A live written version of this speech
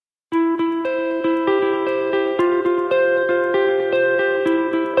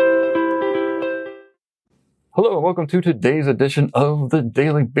Hello and welcome to today's edition of the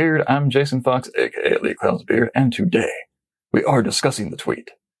Daily Beard. I'm Jason Fox, aka Lee Cloud's Beard, and today we are discussing the tweet.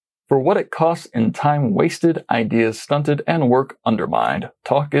 For what it costs in time wasted, ideas stunted, and work undermined,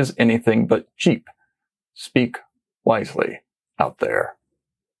 talk is anything but cheap. Speak wisely out there.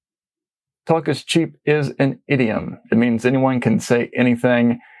 Talk is cheap is an idiom. It means anyone can say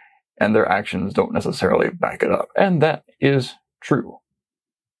anything and their actions don't necessarily back it up. And that is true.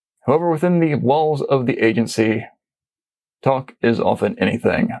 However, within the walls of the agency, talk is often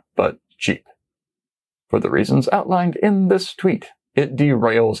anything but cheap. For the reasons outlined in this tweet, it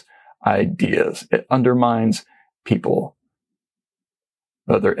derails ideas. It undermines people.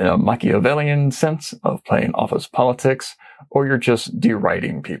 Whether in a Machiavellian sense of playing office politics, or you're just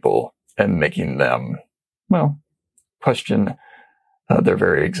deriding people and making them, question their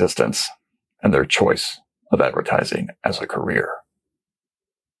very existence and their choice of advertising as a career.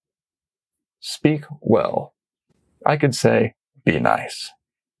 Speak well. I could say, be nice.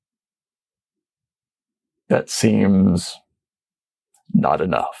 That seems not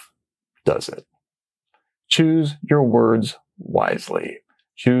enough, does it? Choose your words wisely.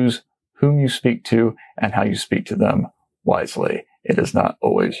 Choose whom you speak to and how you speak to them wisely. It is not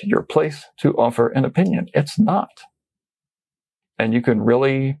always your place to offer an opinion. It's not. And you can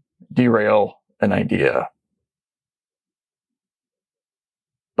really derail an idea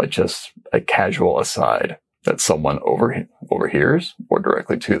by just a casual aside that someone overhears or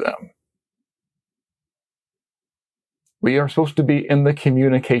directly to them. We are supposed to be in the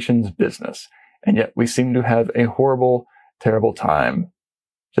communications business, and yet we seem to have a horrible, terrible time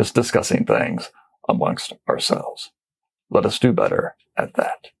just discussing things amongst ourselves. Let us do better at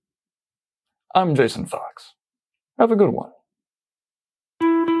that. I'm Jason Fox. Have a good one.